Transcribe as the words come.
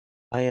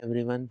Hi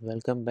everyone,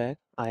 welcome back.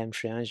 I am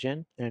Shreyaans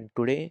Jain and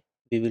today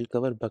we will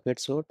cover bucket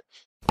sort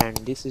and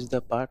this is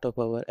the part of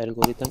our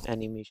algorithm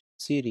animation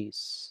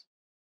series.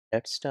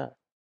 Let's start.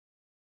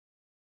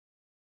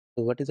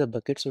 So what is a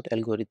bucket sort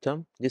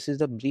algorithm? This is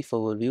the brief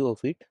overview of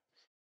it.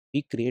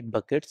 We create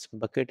buckets.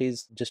 Bucket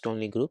is just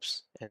only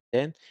groups and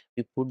then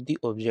we put the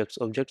objects.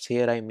 Objects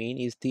here I mean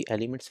is the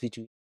elements which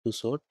we to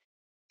sort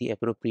the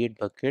appropriate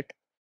bucket.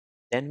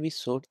 Then we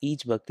sort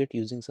each bucket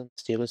using some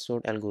stable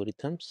sort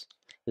algorithms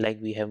like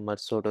we have merge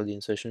sort or the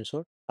insertion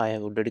sort. I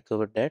have already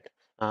covered that.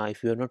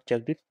 If you have not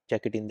checked it,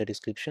 check it in the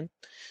description.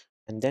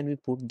 And then we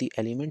put the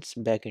elements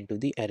back into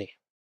the array.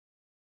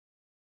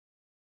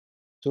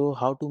 So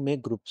how to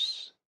make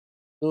groups?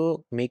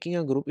 So making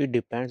a group, it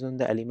depends on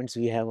the elements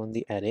we have on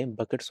the array.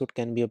 Bucket sort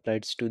can be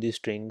applied to the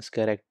strings,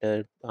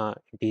 character,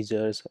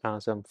 integers,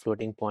 some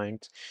floating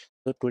points.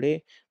 So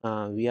today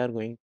we are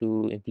going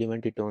to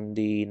implement it on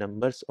the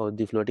numbers or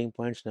the floating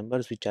points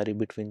numbers which are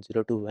between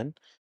 0 to 1.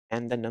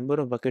 And the number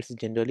of buckets is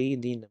generally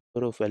the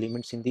number of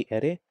elements in the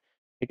array.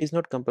 It is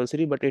not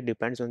compulsory, but it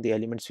depends on the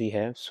elements we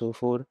have. So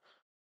for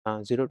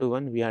 0 to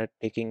 1, we are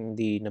taking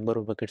the number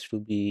of buckets to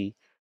be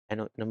a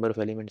number of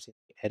elements in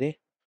the array.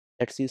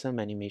 Let's see some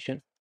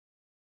animation.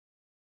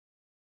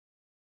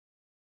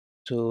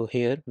 So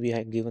here we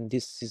have given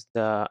this is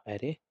the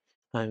array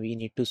and we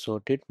need to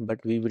sort it,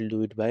 but we will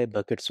do it by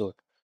bucket sort.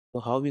 So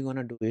how we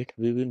gonna do it?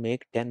 We will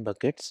make 10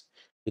 buckets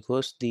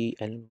because the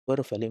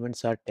number of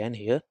elements are 10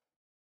 here.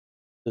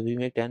 So we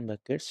make 10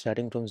 buckets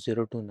starting from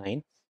 0 to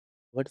 9.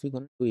 What we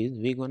gonna do is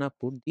we gonna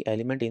put the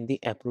element in the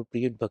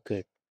appropriate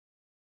bucket.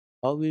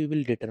 How we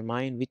will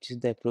determine which is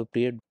the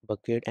appropriate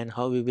bucket and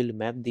how we will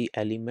map the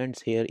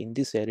elements here in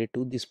this array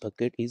to this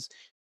bucket is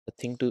the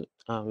thing to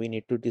we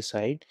need to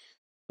decide.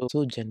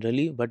 So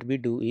generally what we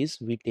do is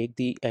we take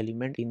the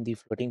element in the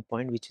floating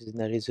point which is in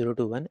the array 0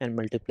 to 1 and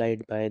multiply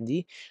it by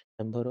the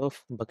number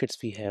of buckets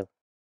we have.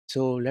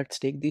 So let's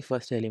take the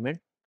first element.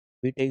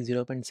 We take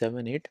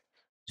 0.78.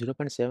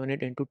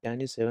 0.78 into 10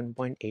 is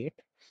 7.8.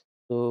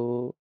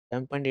 So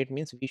 7.8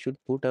 means we should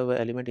put our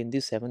element in the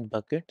seventh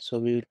bucket. So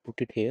we will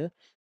put it here.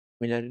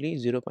 Similarly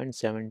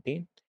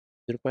 0.17.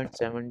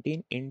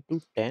 0.17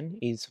 into 10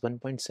 is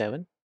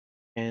 1.7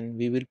 and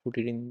we will put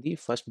it in the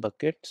first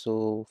bucket.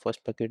 So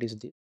first bucket is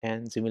this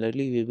and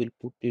similarly we will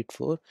put it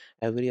for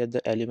every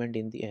other element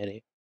in the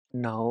array.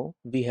 Now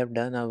we have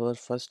done our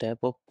first step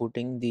of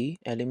putting the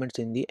elements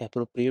in the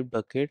appropriate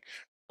bucket.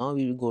 Now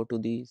we will go to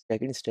the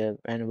second step.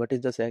 And what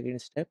is the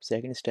second step?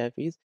 Second step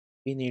is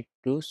we need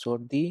to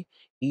sort the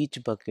each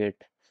bucket.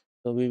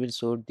 So we will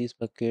sort this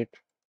bucket.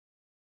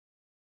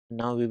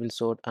 Now we will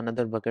sort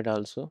another bucket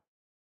also.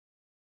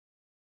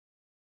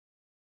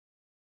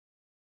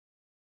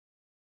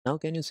 Now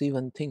can you see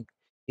one thing?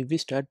 If we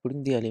start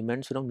putting the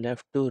elements from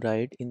left to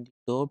right in the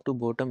top to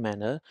bottom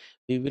manner,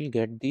 we will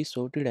get the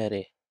sorted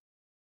array.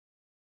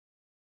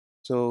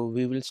 So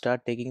we will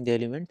start taking the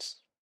elements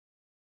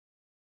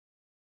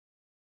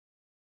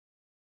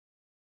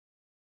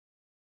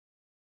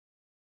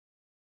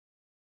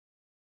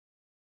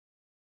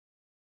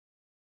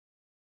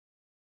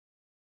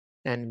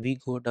and we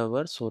got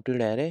our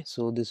sorted array.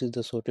 So this is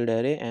the sorted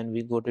array and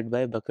we got it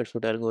by bucket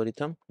sort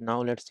algorithm.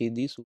 Now let's see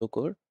the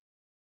pseudocode.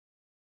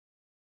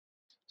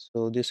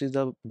 So this is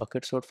the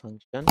bucket sort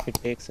function. It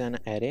takes an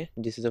array.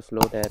 This is a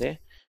float array.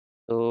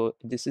 So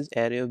this is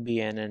array of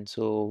bnn.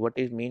 So what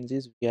it means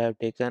is we have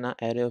taken an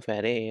array of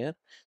array here.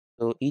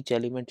 So each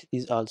element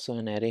is also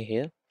an array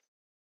here.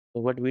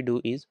 So what we do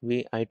is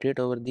we iterate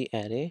over the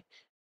array.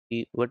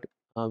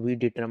 We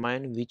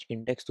determine which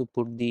index to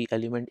put the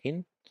element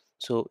in.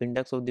 So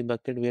index of the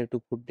bucket where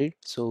to put it.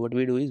 So what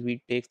we do is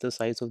we take the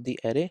size of the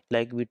array,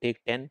 like we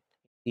take 10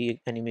 the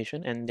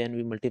animation and then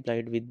we multiply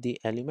it with the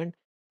element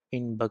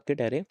in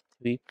bucket array.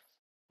 We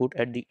put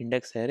at the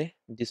index array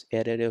this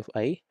array of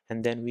I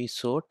and then we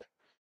sort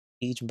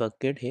each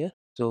bucket here.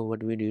 So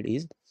what we did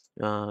is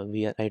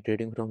we are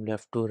iterating from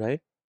left to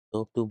right,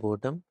 top to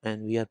bottom,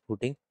 and we are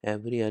putting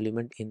every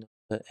element in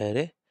the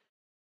array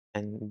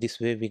and this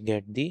way we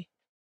get the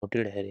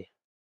sorted array.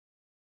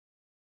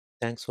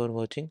 Thanks for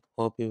watching.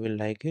 Hope you will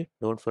like it.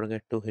 Don't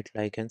forget to hit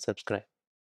like and subscribe.